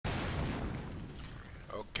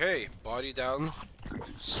Okay, body down,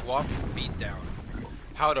 swap, beat down.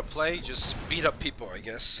 How to play? Just beat up people, I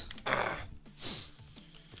guess.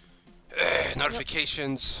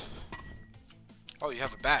 Notifications. Oh, you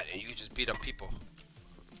have a bat and you can just beat up people.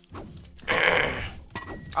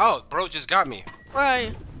 Oh, bro just got me. Where are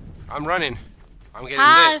you? I'm running. I'm getting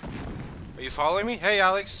lit. Are you following me? Hey,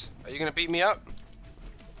 Alex. Are you gonna beat me up?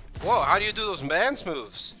 Whoa, how do you do those dance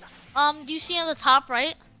moves? Do you see on the top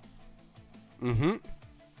right? Mm-hmm.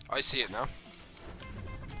 I see it now.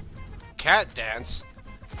 Cat dance?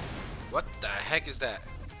 What the heck is that?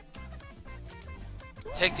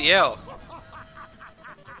 Take the L.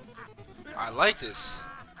 I like this.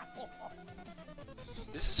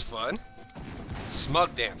 This is fun.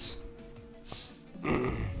 Smug dance.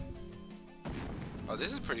 Oh,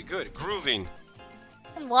 this is pretty good. Grooving. You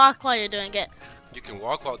can walk while you're doing it. You can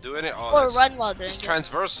walk while doing it? Oh, or run while doing it. It's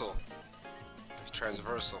transversal. It's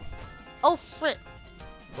transversal. Oh, flip.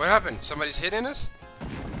 What happened? Somebody's hitting us?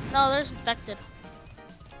 No, there's infected.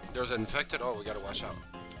 There's an infected? Oh, we gotta watch out.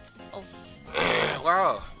 Oh.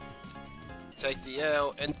 Wow. Take the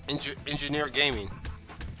L and engineer gaming.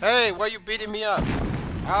 Hey, why you beating me up?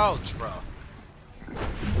 Ouch, bro.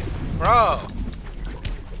 Bro.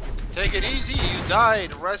 Take it easy. You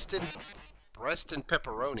died. Rest in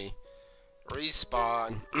pepperoni.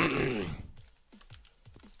 Respawn.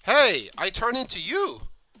 Hey, I turn into you.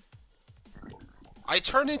 I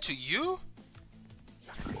turn into you?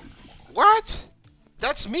 What?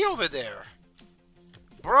 That's me over there.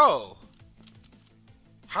 Bro.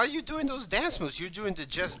 How you doing those dance moves? You're doing the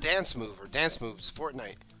just dance move or dance moves,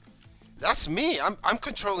 Fortnite. That's me. I'm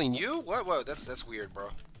controlling you? What? That's weird, bro.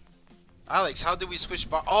 Alex, how did we switch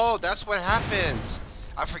oh, that's what happens.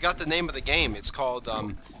 I forgot the name of the game. It's called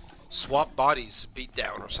Swap Bodies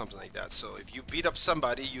Beatdown or something like that. So if you beat up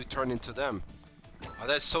somebody, you turn into them. Oh,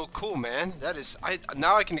 that's so cool, man. That is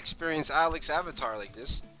now I can experience Alex avatar like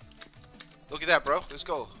this. Look at that, bro. Let's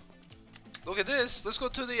go. Look at this. Let's go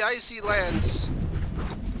to the icy lands.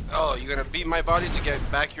 Oh, you're gonna beat my body to get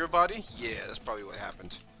back your body? Yeah, that's probably what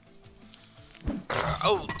happened.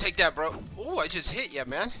 Oh, take that, bro. Oh, I just hit ya,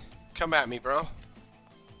 man. Come at me, bro.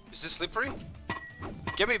 Is this slippery?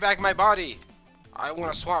 Give me back my body. I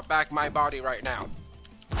want to swap back my body right now.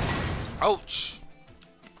 Ouch.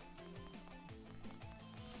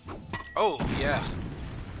 Oh, yeah.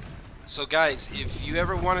 So, guys, if you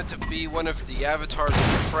ever wanted to be one of the avatars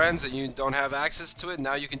of your friends and you don't have access to it,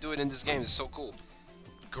 now you can do it in this game. It's so cool.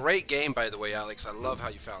 Great game, by the way, Alex. I love how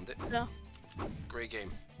you found it. Yeah. Great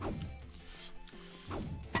game.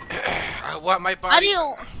 I want my body. How do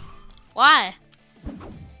you... Why?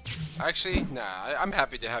 Actually, nah. I'm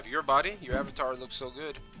happy to have your body. Your avatar looks so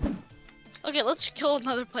good. Okay, let's kill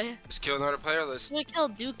another player. Let's kill another player. Let's kill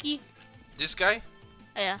Dookie. This guy?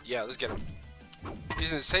 Yeah. Yeah, let's get him.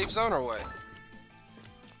 He's in the safe zone or what?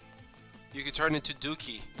 You can turn into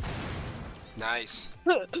Dookie. Nice.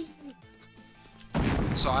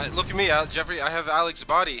 So look at me, Jeffrey. I have Alex's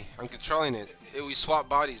body. I'm controlling it. We swap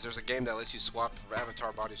bodies. There's a game that lets you swap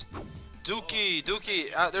avatar bodies. Dookie.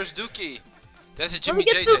 There's Dookie. That's a Jimmy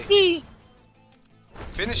JJ. Dookie.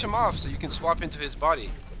 Finish him off so you can swap into his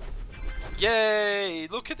body. Yay!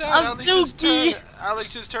 Look at that. Alex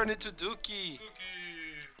just turned into Dookie.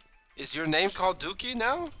 Is your name called Dookie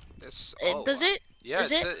now? That's, oh. Does it? Yeah, it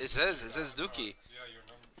says Dookie.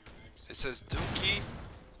 It says Dookie.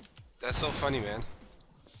 That's so funny, man.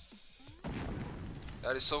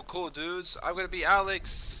 That is so cool, dudes. I'm gonna be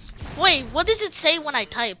Alex. Wait, what does it say when I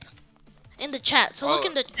type? In the chat. So look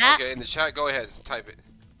in the chat. Okay, in the chat, go ahead, type it.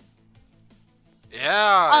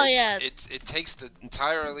 Yeah. Oh yeah. It takes the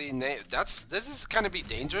entirely name. This is kind of be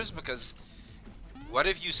dangerous because what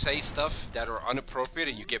if you say stuff that are inappropriate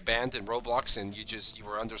and you get banned in Roblox and you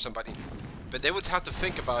were under somebody, but they would have to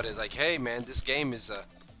think about it like, hey man, this game is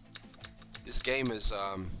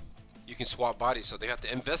you can swap bodies, so they have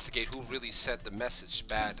to investigate who really said the message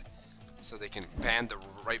bad, so they can ban the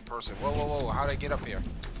right person. Whoa! How did I get up here?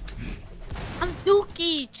 I'm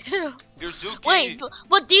Dookie too. You're Dookie. Wait,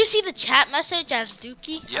 but do you see the chat message as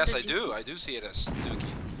Dookie? Yes, I do. I do see it as Dookie.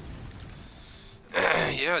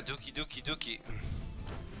 Yeah, Dookie.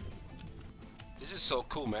 This is so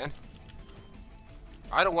cool, man.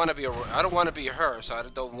 I don't want to be her, so I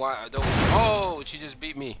don't. Oh, she just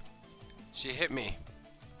beat me. She hit me.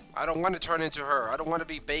 I don't want to turn into her. I don't want to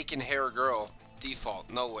be bacon hair girl default.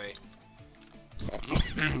 No way.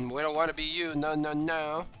 We don't want to be you.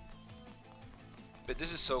 No. But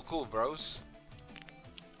this is so cool, bros.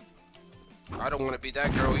 I don't want to be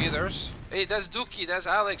that girl either. Hey, that's Dookie. That's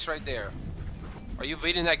Alex right there. Are you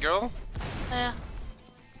beating that girl? Yeah.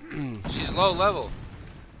 She's low level.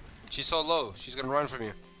 She's so low. She's gonna run from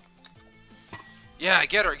you. Yeah,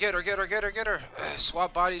 get her, get her, get her, get her, get her.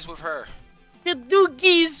 Swap bodies with her. Get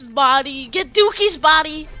Dookie's body. Get Dookie's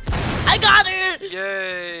body. I got her.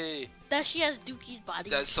 Yay. That she has Dookie's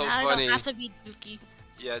body. That's so now funny. I don't have to be Dookie.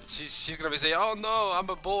 Yeah, she's gonna be saying, "Oh no, I'm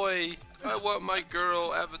a boy. I want my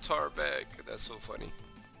girl avatar back." That's so funny.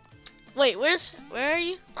 Wait, where are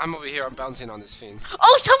you? I'm over here. I'm bouncing on this fiend.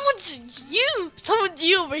 Oh, someone's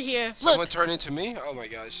you over here. Someone Look. turned into me? Oh my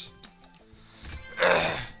gosh.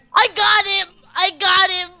 I got him. I got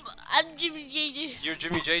him. I'm Jimmy JJ. You're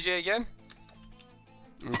Jimmy JJ again?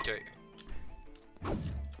 Okay.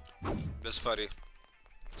 That's funny.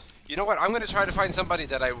 You know what? I'm gonna try to find somebody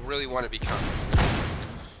that I really want to become.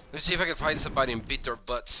 Let's see if I can find somebody and beat their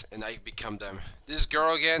butts and I become them. This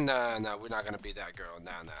girl again? Nah, we're not gonna be that girl.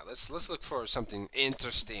 Nah. Let's look for something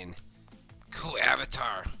interesting. Cool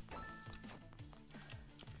avatar.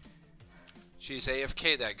 She's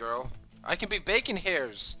AFK, that girl. I can be bacon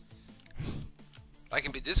hairs. I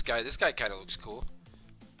can be this guy. This guy kind of looks cool.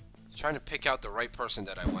 Trying to pick out the right person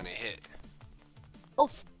that I want to hit. Oh.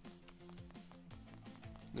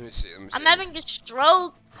 Let me see. I'm having a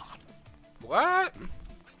stroke. What?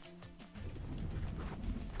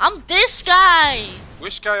 I'm this guy.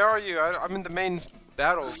 Which guy are you? I'm in the main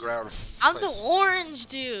battleground. I'm the orange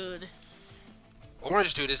dude.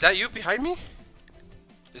 Orange dude, is that you behind me?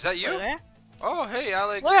 Is that you? Where? Oh, hey,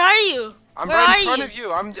 Alex. Where are you? I'm Where right are in front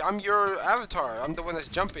you? of you. I'm your avatar. I'm the one that's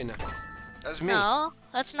jumping. That's me. No,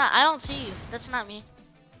 that's not. I don't see you. That's not me.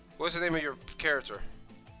 What's the name of your character?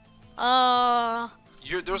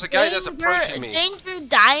 There's a guy that's approaching me. Danger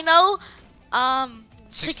Dino.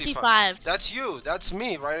 65. That's you. That's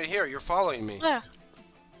me right here. You're following me. Where?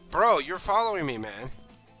 Bro, you're following me, man.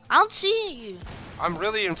 I don't see you. I'm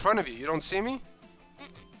really in front of you. You don't see me?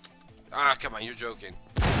 Ah, come on. You're joking.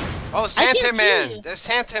 Oh, Santa Man. That's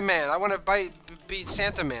Santa Man. I want to beat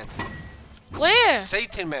Santa Man. Where?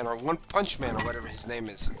 Satan Man or One Punch Man or whatever his name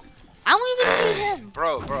is. I don't even see him.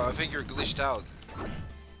 Bro, I think you're glitched out.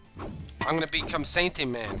 I'm gonna become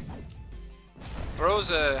Satan Man. Bro's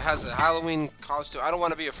has a Halloween costume. I don't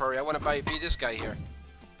want to be a furry. I want to be this guy here.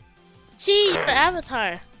 See your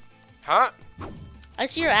avatar. Huh? I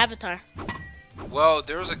see your avatar. Well,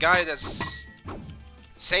 there's a guy that's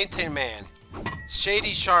Satan Man.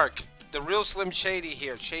 Shady Shark. The real Slim Shady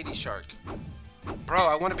here. Shady Shark. Bro,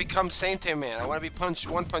 I want to become Satan Man. I want to be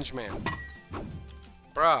One Punch Man.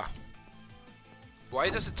 Bruh. Why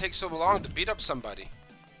does it take so long to beat up somebody?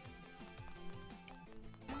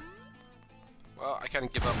 Well, I kind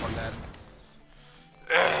of give up on that.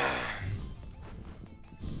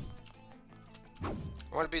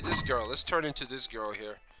 I want to be this girl. Let's turn into this girl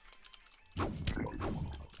here.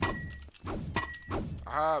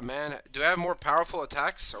 Ah, man. Do I have more powerful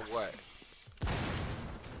attacks or what?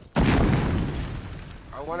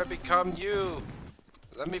 I want to become you.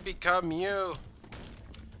 Let me become you.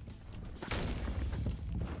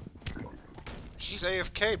 She's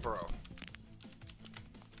AFK, bro.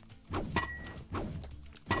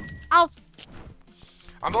 Ow.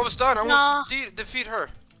 I'm almost done. I almost defeat her.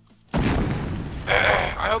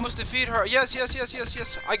 I almost defeat her. Yes.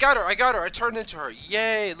 I got her. I turned into her.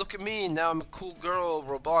 Yay, look at me. Now I'm a cool girl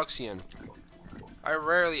Robloxian. I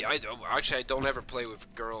don't ever play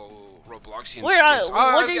with girl Robloxian skins.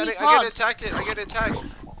 I get attacked.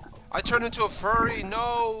 I turned into a furry.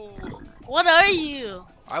 No. What are you?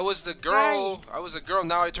 I was the girl.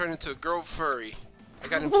 Now I turned into a girl furry. I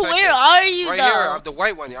got infected. Where are you, right though? Here, I'm the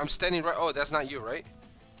white one. I'm standing right. Oh, that's not you, right?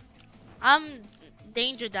 I'm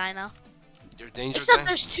Danger Dino. You're Danger Dino? Except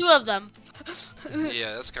there's two of them.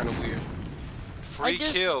 Yeah, that's kind of weird. Free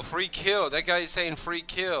kill. That guy is saying free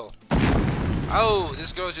kill. Oh,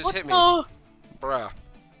 this girl just hit me. Bruh.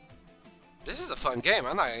 This is a fun game.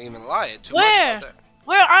 I'm not gonna even lie too much about that.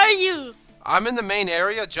 Where are you? I'm in the main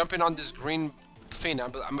area, jumping on this green thing.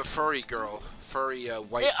 I'm a furry girl. Furry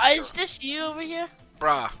white girl. Is this you over here?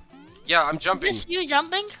 Bruh. Yeah, I'm jumping. Is this you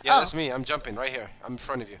jumping? Yeah, that's me. I'm jumping right here. I'm in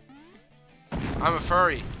front of you. I'm a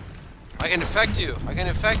furry. I can infect you.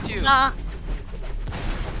 Nah.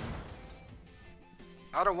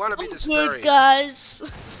 I don't want to be this good, furry. Guys.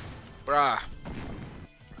 Bruh.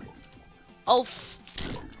 Oh.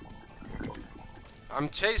 I'm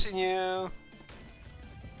chasing you.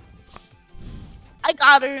 I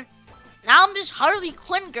got her. Now I'm just Harley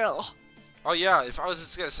Quinn girl. Oh yeah, if I was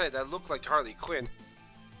just gonna say that looked like Harley Quinn.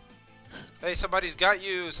 Hey, somebody's got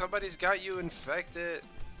you. Somebody's got you infected.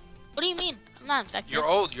 What do you mean? I'm not infected. Your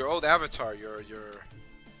old avatar. Your.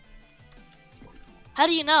 How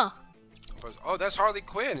do you know? Oh, that's Harley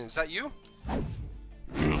Quinn. Is that you?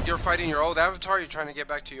 you're fighting your old avatar. You're trying to get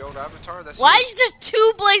back to your old avatar. That's Why is there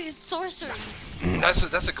two bladed sorceries? that's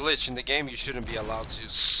a glitch in the game. You shouldn't be allowed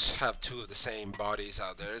to have two of the same bodies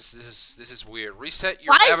out there. This is weird. Reset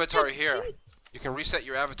your avatar here. You can reset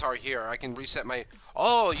your avatar here. I can reset my.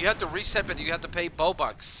 Oh, you have to reset, but you have to pay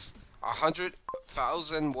Bobucks.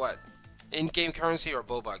 100,000 what? In-game currency or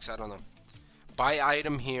Bobucks? I don't know. Buy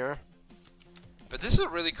item here. But this is a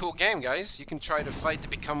really cool game, guys. You can try to fight to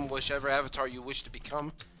become whichever avatar you wish to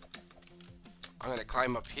become. I'm gonna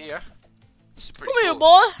climb up here. This is pretty cool. Come here,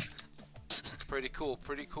 boy. Pretty cool,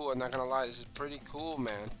 pretty cool. I'm not gonna lie, this is pretty cool,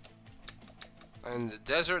 man. I'm in the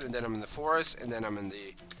desert, and then I'm in the forest, and then I'm in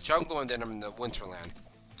the jungle, and then I'm in the winterland.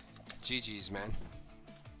 GG's, man.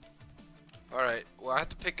 Alright, well, I have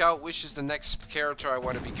to pick out which is the next character I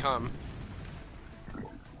want to become.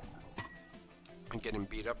 I'm getting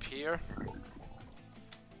beat up here.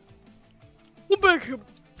 Come back here.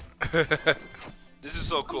 This is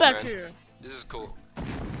so cool, Come man. back here. This is cool.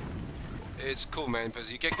 It's cool, man,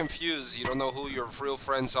 because you get confused. You don't know who your real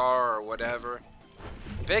friends are or whatever.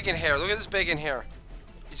 Bacon hair. Look at this bacon hair.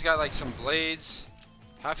 He's got like some blades.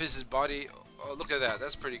 Half is his body. Oh, look at that.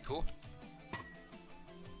 That's pretty cool.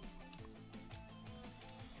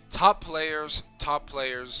 Top players. Top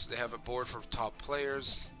players. They have a board for top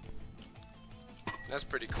players. That's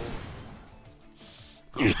pretty cool.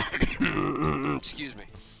 Excuse me.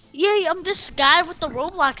 Yay, I'm this guy with the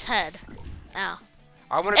Roblox head. Now.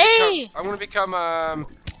 I want to become a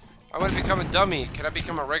dummy. Can I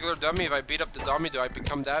become a regular dummy? If I beat up the dummy, do I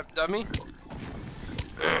become that dummy?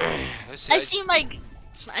 Let's see. I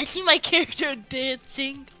see my character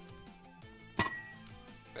dancing.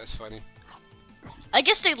 That's funny. I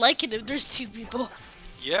guess they like it if there's two people.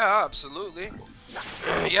 Yeah, absolutely.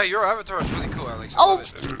 Yeah, your avatar is really cool, Alex. I Oh.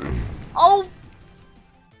 love it. Oh.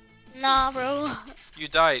 Nah, bro. You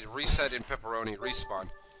died. Reset in pepperoni. Respawn.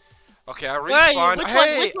 Okay, I Where are you? respawn.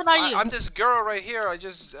 Which one are you? I'm this girl right here. I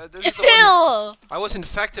just this is the Ew. one. I was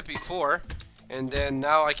infected before, and then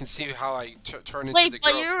now I can see how I turn into the Wait, girl.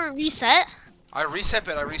 but you're reset? I reset,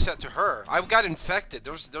 but I reset to her. I got infected.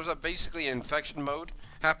 There's a basically an infection mode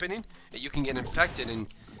happening. That you can get infected, and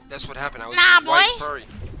that's what happened. I was Nah, white boy. furry.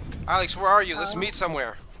 Alex, where are you? Let's meet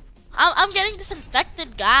somewhere. I'm getting this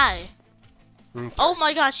infected guy. Okay. Oh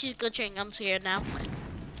my gosh, she's glitching. I'm scared now.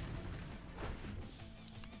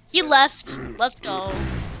 He left. Let's go.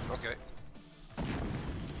 Okay.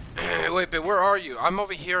 Wait, but where are you? I'm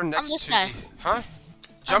over here next this to guy. the... Huh?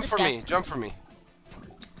 Jump this for guy. me. Jump for me.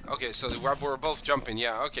 Okay, so we're both jumping.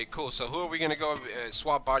 Yeah, okay, cool. So who are we going to go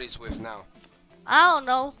swap bodies with now? I don't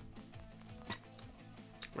know.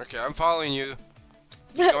 Okay, I'm following you.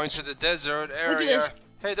 Going to the desert Look at area. this.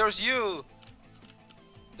 Hey, there's you.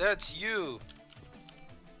 That's you.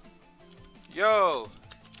 Yo,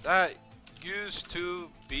 that used to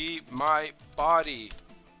be my body.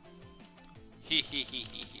 Hee hee hee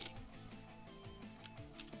hee hee.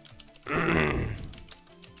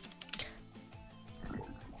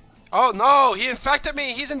 Oh no, he infected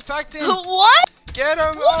me. He's infected. What? Get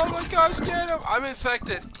him. Oh my gosh, get him. I'm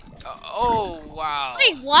infected. Oh wow.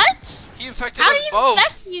 Wait, what? He infected How us did he both.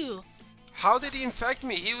 infect you? How did he infect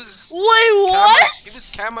me? He was Wait, what? he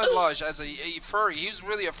was camouflaged as a furry. He was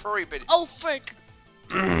really a furry, but Oh, frick.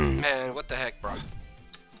 man, what the heck, bro?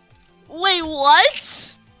 Wait,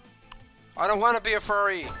 what? I don't want to be a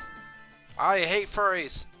furry. I hate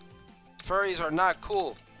furries. Furries are not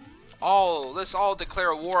cool. Let's all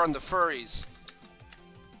declare war on the furries.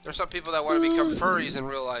 There's some people that want to become furries in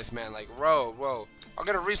real life, man. Like, whoa. I'm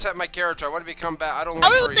gonna reset my character. I want to become bad. I don't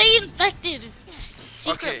like How furries. are they infected?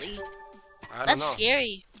 Secretly. I don't That's know.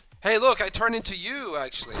 scary. Hey, look, I turned into you,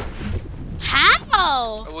 actually.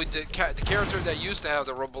 How? With the character that used to have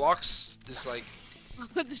the Roblox, this like...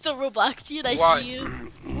 There's no Roblox, dude. I Why? see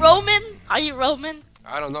you. Roman? Are you Roman?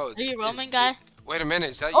 I don't know. Are you Roman guy? Wait a minute,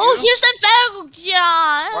 is that Oh, you? here's the infected.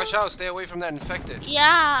 Yeah. Watch out, stay away from that infected.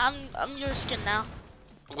 Yeah, I'm your skin now.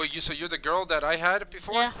 Wait, so you're the girl that I had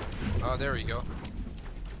before? Yeah. Oh, there we go.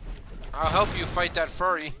 I'll help you fight that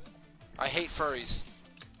furry. I hate furries.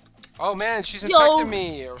 Oh man, she's infected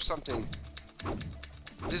me or something.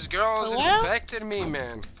 This girl's infected me,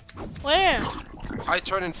 man. Where? I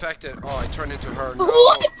turned infected. Oh, I turned into her. No.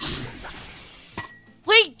 What?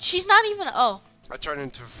 Wait, she's not even. Oh. I turned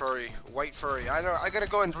into furry, white furry. I know. I gotta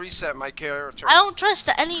go and reset my character. I don't trust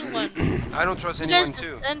anyone. I don't trust anyone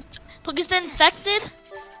too. Because the infected,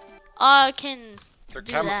 can. They're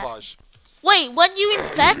do camouflage. That. Wait, when you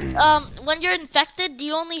infect, when you're infected, do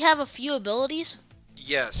you only have a few abilities?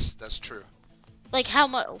 Yes, that's true. Like how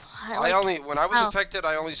much? Like, when I was infected,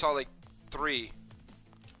 I only saw like three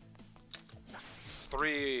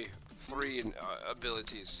 3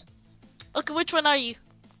 abilities. Okay, which one are you?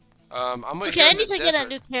 I'm okay, I need to get a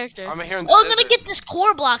new character. I'm here in the I'm desert. gonna get this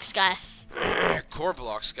core blocks guy. Core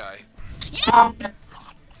blocks guy. Yeah.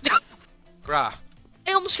 Grah.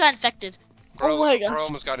 I almost got infected. Bro, oh my god. Bro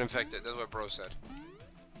almost got infected. That's what bro said.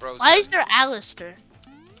 Why is there Alistair?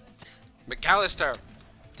 McAllister,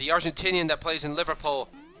 the Argentinian that plays in Liverpool.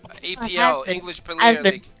 APL, English Premier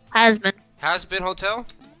League. Has been hotel?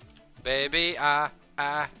 Baby,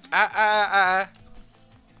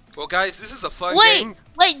 Well, guys, this is a fun game.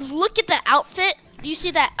 Wait, look at the outfit. Do you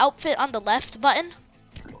see that outfit on the left button?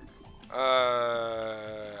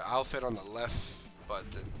 Outfit on the left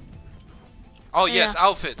button. Oh, yeah. Yes,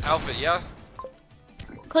 outfit, yeah?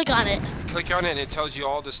 Click on it. Click on it and it tells you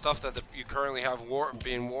all the stuff that you currently have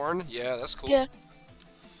being worn. Yeah, that's cool. Yeah.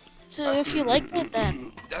 So if you like it,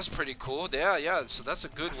 then. That's pretty cool. Yeah. So that's a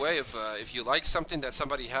good way of, if you like something that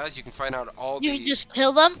somebody has, you can find out all You just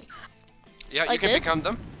kill them? Yeah, like you can this? become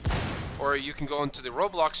them. Or you can go into the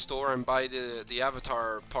Roblox store and buy the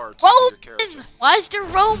avatar parts Roman! to your character. Why is there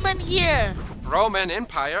Roman here? Roman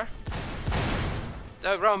Empire.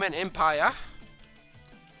 The Roman Empire.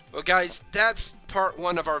 Well, guys, that's part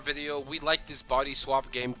 1 of our video. We like this body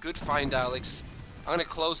swap game. Good find, Alex. I'm going to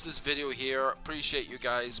close this video here. Appreciate you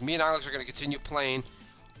guys. Me and Alex are going to continue playing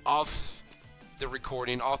off the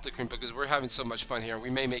recording, off the screen, because we're having so much fun here. We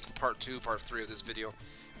may make part 2, part 3 of this video.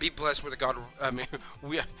 Be blessed with the God.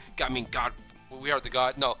 We are the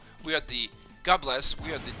God. No, we are the God bless.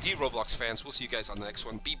 We are the Dee-Roblox fans. We'll see you guys on the next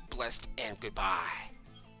one. Be blessed and goodbye.